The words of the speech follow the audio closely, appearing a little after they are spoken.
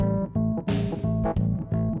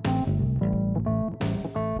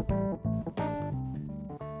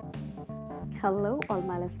Hello, all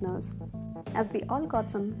my listeners. As we all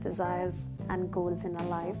got some desires and goals in our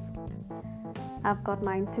life, I've got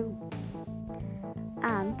mine too.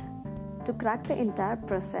 And to crack the entire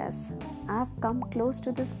process, I've come close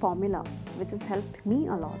to this formula which has helped me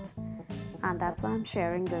a lot. And that's why I'm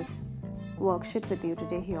sharing this worksheet with you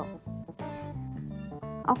today here.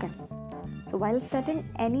 Okay, so while setting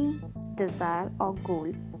any desire or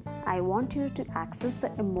goal, I want you to access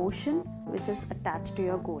the emotion which is attached to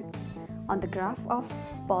your goal on the graph of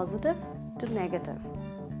positive to negative.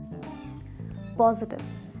 Positive,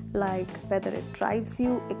 like whether it drives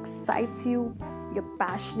you, excites you, you're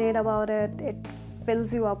passionate about it, it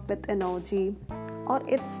fills you up with energy, or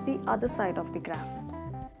it's the other side of the graph.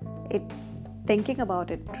 It thinking about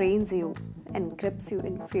it drains you and grips you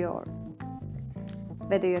in fear.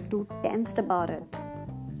 Whether you're too tensed about it,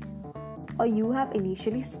 or you have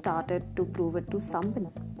initially started to prove it to someone.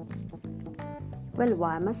 Well,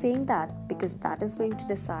 why am I saying that? Because that is going to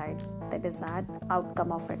decide the desired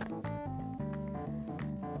outcome of it.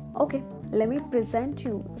 Okay, let me present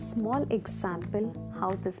you a small example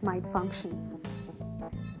how this might function.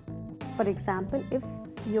 For example, if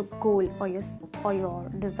your goal or your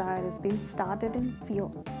desire has been started in fear,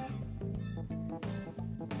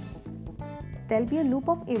 there'll be a loop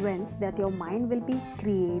of events that your mind will be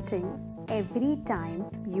creating every time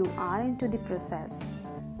you are into the process,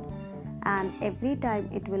 and every time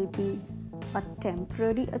it will be a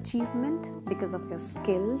temporary achievement because of your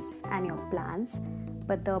skills and your plans,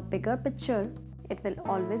 but the bigger picture, it will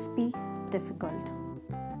always be difficult.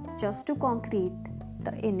 Just to concrete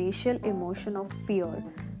the initial emotion of fear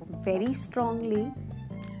very strongly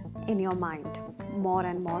in your mind, more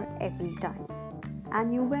and more every time,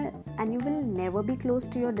 and you will never be close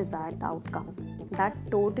to your desired outcome. That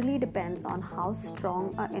totally depends on how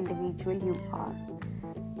strong an individual you are.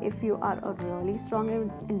 If you are a really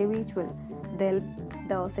strong individual,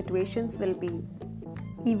 the situations will be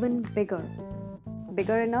even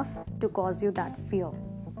bigger enough to cause you that fear,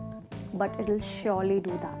 but it will surely do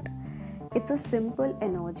that. It's a simple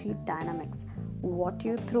energy dynamics. What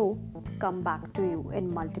you throw come back to you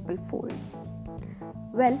in multiple folds.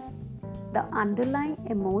 Well, the underlying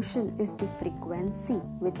emotion is the frequency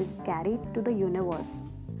which is carried to the universe,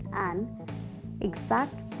 and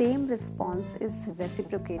exact same response is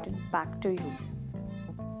reciprocated back to you.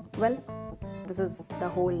 Well, this is the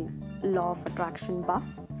whole law of attraction buff.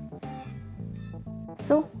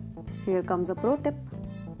 So, here comes a pro tip.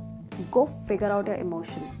 Go figure out your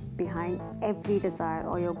emotion behind every desire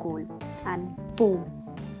or your goal, and boom,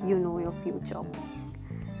 you know your future.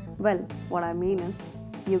 Well, what I mean is,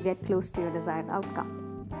 you get close to your desired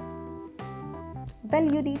outcome. Well,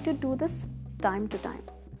 you need to do this time to time.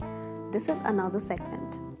 This is another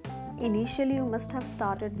segment. Initially, you must have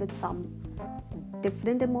started with some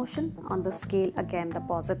different emotion on the scale, again, the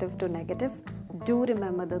positive to negative. Do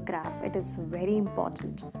remember the graph, it is very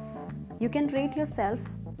important. You can rate yourself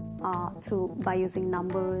by using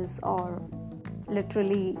numbers or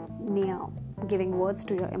literally giving words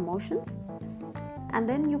to your emotions, and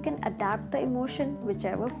then you can adapt the emotion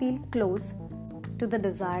whichever feel close to the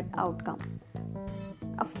desired outcome.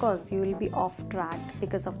 Of course, you will be off track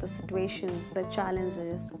because of the situations, the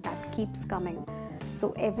challenges that keeps coming.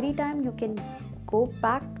 So every time you can go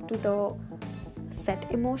back to the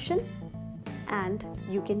set emotion and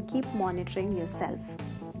you can keep monitoring yourself.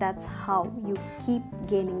 That's how you keep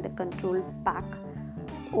gaining the control back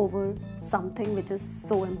over something which is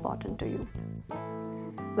so important to you.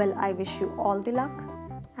 Well, I wish you all the luck,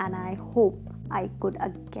 and I hope I could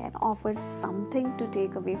again offer something to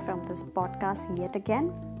take away from this podcast yet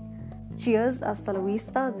again. Cheers, hasta la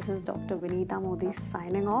vista. This is Dr. Vinita Modi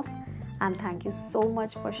signing off, and thank you so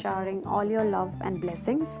much for sharing all your love and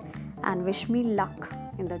blessings, and wish me luck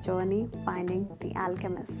in the journey finding the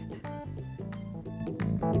alchemist.